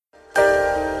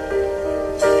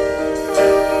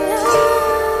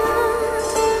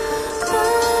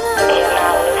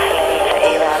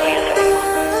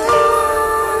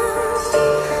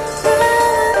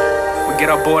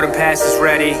our boarding passes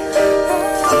ready.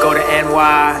 We go to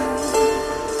NY,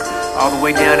 all the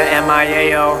way down to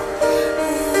MIAO,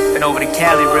 then over to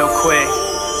Cali real quick.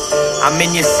 I'm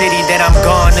in your city, then I'm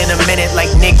gone in a minute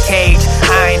like Nick Cage.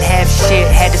 I ain't have shit,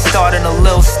 had to start on a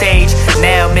little stage.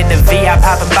 Now I'm in the VI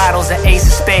popping bottles of Ace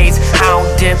of Spades. I don't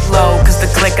dip low, cause the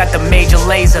click got the major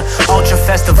laser. Ultra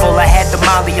Festival, I had the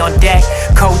Molly on deck.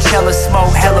 Coachella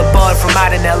smoke, hella bud from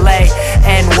out in LA.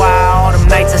 NY, all them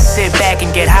nights I sit back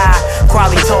and get high.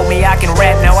 Quali told me I can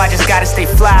rap, now I just gotta stay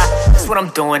fly. That's what I'm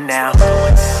doing now.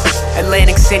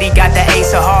 Atlantic City got the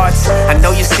ace of hearts. I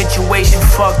know your situation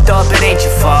fucked up, it ain't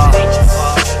your fault,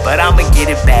 but I'ma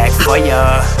get it back for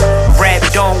ya. Rap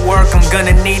don't work, I'm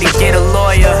gonna need to get a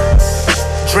lawyer.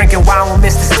 Drinking wine with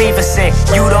Mr. Stevenson.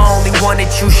 You the only one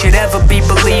that you should ever be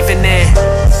believing in.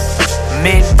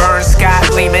 Minty Burns,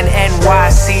 Scott Lehman,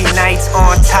 NYC nights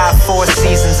on top, 4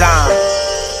 seasons on.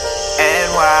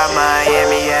 NY,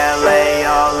 Miami, LA,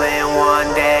 all in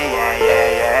one day, yeah.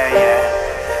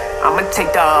 I'ma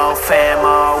take the whole fam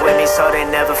all with me so they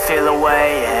never feel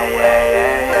away,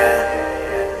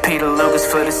 yeah. Peter Lucas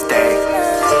for the stay.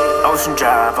 Ocean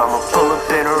Drive, I'ma pull up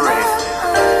in a rig.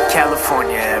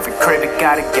 California, every crib it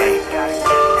got a gate.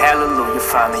 Hallelujah,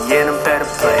 finally in a better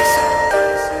place.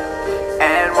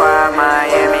 NY,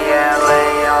 Miami,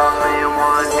 LA, all in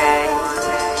one day.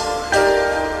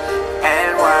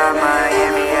 NY,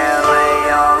 Miami, LA,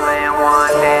 all in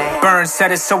one day. Burns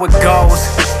said it so it goes.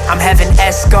 I'm having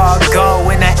escargot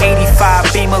in an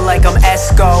 85 Beamer like I'm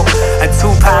Esco. A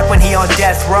Tupac when he on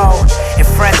death row. In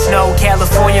Fresno,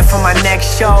 California for my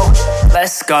next show.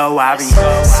 Let's go, I be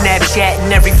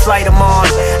Snapchatting every flight I'm on.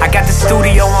 I got the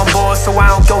studio on board so I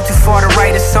don't go too far to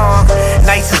write a song.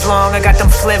 Nights is long, I got them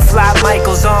flip-flop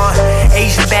Michaels on.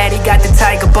 Asian baddie got the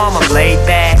tiger bum, I'm laid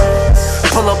back.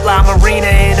 Pull up La Marina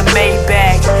in a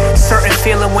Maybach. Certain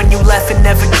feeling when you left and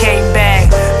never came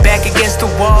back. Back against the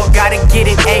wall, gotta get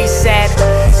it ASAP.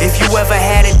 If you ever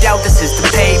had a doubt, this is the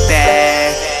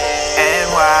payback.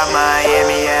 NY,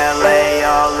 Miami, LA,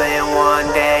 all in one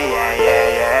day, yeah.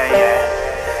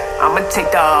 I'ma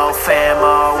take the whole fam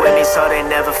all with me so they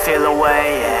never feel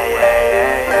away,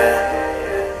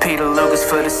 yeah. Peter Lucas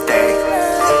for the stay.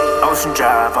 Ocean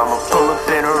Drive, I'ma pull up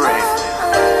in a rig.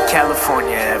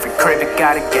 California, every crib it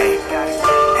got a gate.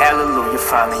 Hallelujah,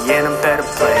 finally in a better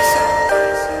place.